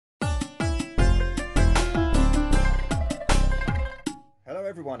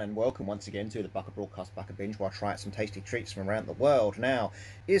everyone, and welcome once again to the Baka broadcast Baka binge, where I try out some tasty treats from around the world. Now,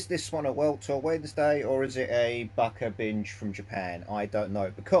 is this one a World Tour Wednesday or is it a Baka binge from Japan? I don't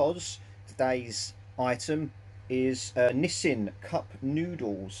know, because today's item is Nissin cup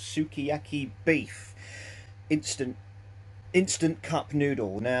noodles, Sukiyaki beef, instant instant cup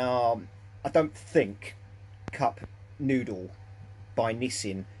noodle. Now, I don't think cup noodle by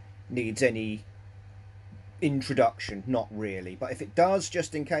Nissin needs any introduction, not really, but if it does,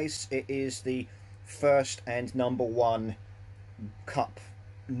 just in case, it is the first and number one cup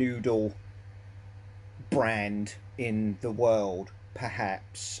noodle brand in the world,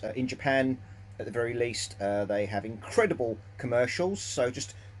 perhaps. In Japan, at the very least, they have incredible commercials, so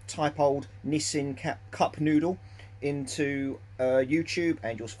just type old Nissin cup noodle into YouTube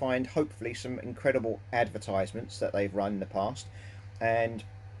and you'll find hopefully some incredible advertisements that they've run in the past. And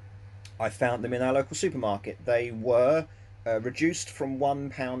I found them in our local supermarket. They were reduced from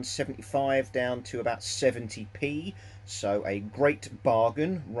 £1.75 down to about 70p, so a great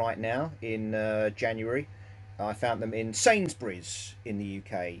bargain right now in January. I found them in Sainsbury's in the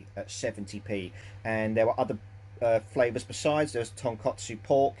UK at 70p, and there were other flavours besides. There was tonkotsu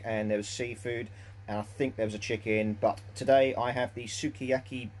pork and there was seafood, and I think there was a chicken, but today I have the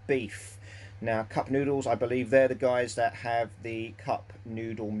Sukiyaki beef. Now, cup noodles, I believe they're the guys that have the Cup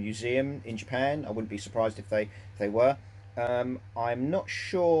Noodle Museum in Japan. I wouldn't be surprised if they were. I'm not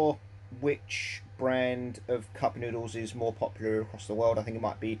sure which brand of cup noodles is more popular across the world. I think it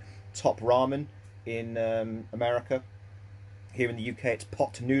might be Top Ramen in America. Here in the UK, it's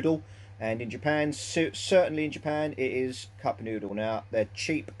Pot Noodle. And in Japan, certainly in Japan, it is cup noodle. Now, they're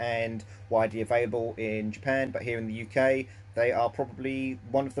cheap and widely available in Japan, but here in the UK, they are probably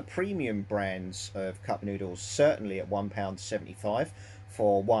one of the premium brands of cup noodles, certainly at £1.75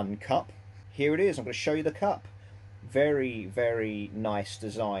 for one cup. Here it is, I'm going to show you the cup. Very, very nice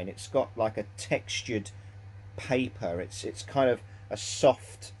design. It's got like a textured paper. It's kind of a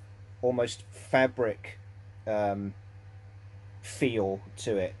soft, almost fabric feel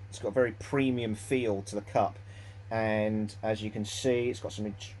to it. It's got a very premium feel to the cup. And as you can see, it's got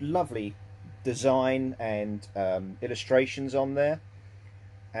some lovely design and illustrations on there.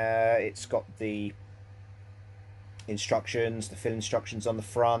 It's got the instructions, the fill instructions on the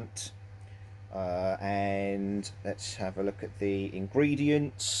front, and let's have a look at the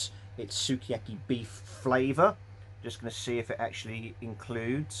ingredients. It's Sukiyaki beef flavour. Just going to see if it actually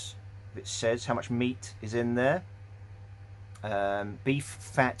includes, if it says how much meat is in there. Beef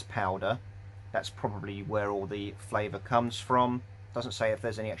fat powder, that's probably where all the flavour comes from. Doesn't say if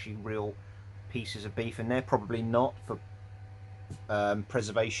there's any actually real pieces of beef in there, probably not, for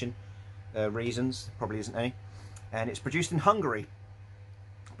preservation reasons, probably isn't any. And it's produced in Hungary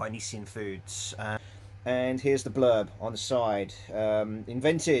by Nissin Foods. And here's the blurb on the side.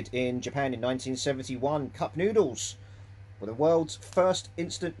 Invented in Japan in 1971, cup noodles were the world's first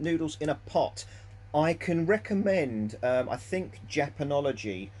instant noodles in a pot. I can recommend, I think,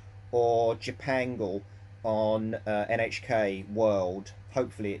 Japanology or Japangle on NHK World.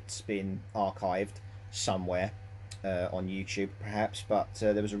 Hopefully it's been archived somewhere on YouTube perhaps, but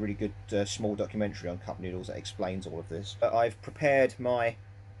there was a really good small documentary on cup noodles that explains all of this. I've prepared my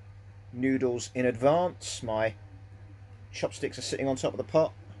noodles in advance. My chopsticks are sitting on top of the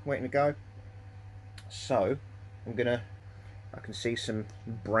pot waiting to go. So I can see some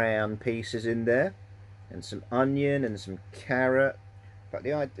brown pieces in there and some onion and some carrot, but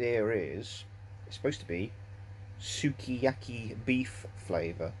the idea is it's supposed to be Sukiyaki beef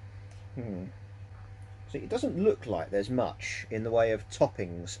flavour. So it doesn't look like there's much in the way of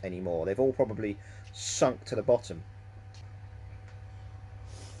toppings anymore. They've all probably sunk to the bottom.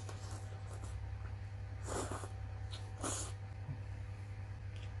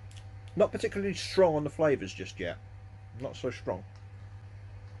 Not particularly strong on the flavours just yet. Not so strong.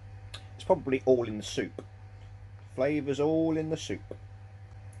 It's probably all in the soup. Flavours all in the soup.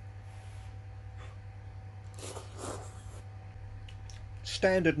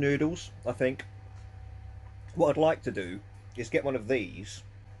 Standard noodles, I think. What I'd like to do is get one of these,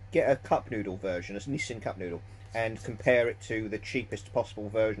 get a cup noodle version, a Nissin cup noodle, and compare it to the cheapest possible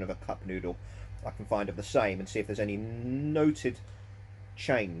version of a cup noodle I can find of the same, and see if there's any noted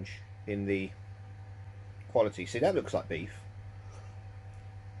change in the quality. See, that looks like beef.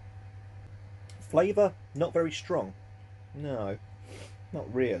 Flavour, not very strong. No,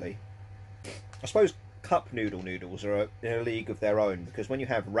 not really. I suppose cup noodles are in a league of their own, because when you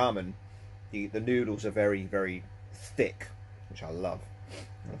have ramen, the noodles are very, very thick, which I love.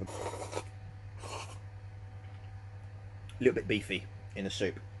 A little bit beefy in the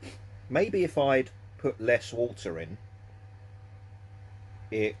soup. Maybe if I'd put less water in,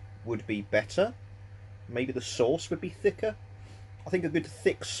 it would be better. Maybe the sauce would be thicker. I think a good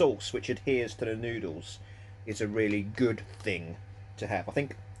thick sauce which adheres to the noodles is a really good thing to have. I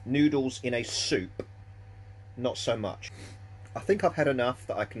think noodles in a soup, not so much. I think I've had enough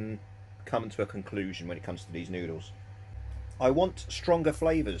that I can come to a conclusion when it comes to these noodles. I want stronger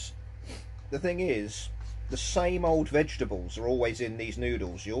flavours. The thing is, the same old vegetables are always in these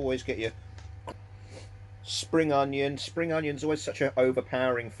noodles. You always get your spring onion. Spring onion's always such an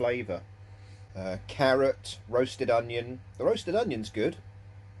overpowering flavour. Carrot, roasted onion. The roasted onion's good.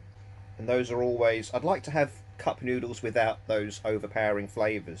 And those are always... I'd like to have cup noodles without those overpowering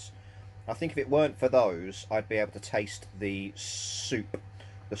flavours. I think if it weren't for those, I'd be able to taste the soup,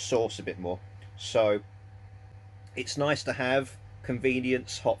 the sauce a bit more. So, it's nice to have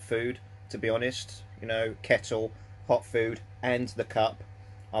convenience hot food, to be honest. You know, kettle, hot food, and the cup.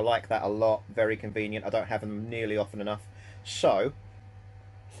 I like that a lot. Very convenient. I don't have them nearly often enough. So,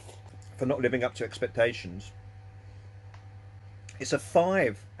 for not living up to expectations, it's a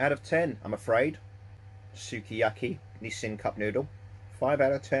 5 out of 10, I'm afraid. Sukiyaki Nissin cup noodle. 5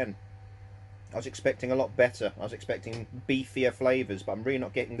 out of 10. I was expecting a lot better. I was expecting beefier flavours, but I'm really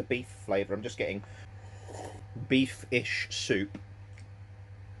not getting the beef flavour. I'm just getting beef-ish soup.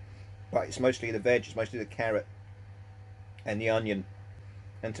 But it's mostly the veg, it's mostly the carrot and the onion.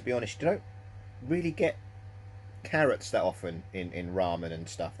 And to be honest, you don't really get carrots that often in ramen and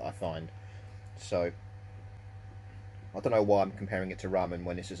stuff that I find. So, I don't know why I'm comparing it to ramen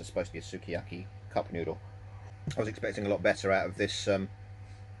when this is supposed to be a sukiyaki cup noodle. I was expecting a lot better out of this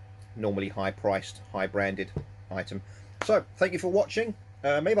normally high-priced, high-branded item. So, thank you for watching.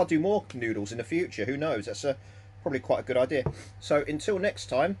 Maybe I'll do more noodles in the future. Who knows? That's probably quite a good idea. So, until next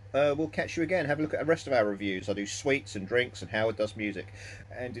time, we'll catch you again. Have a look at the rest of our reviews. I do sweets and drinks, and Howard does music.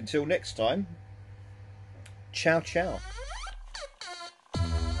 And until next time, ciao, ciao.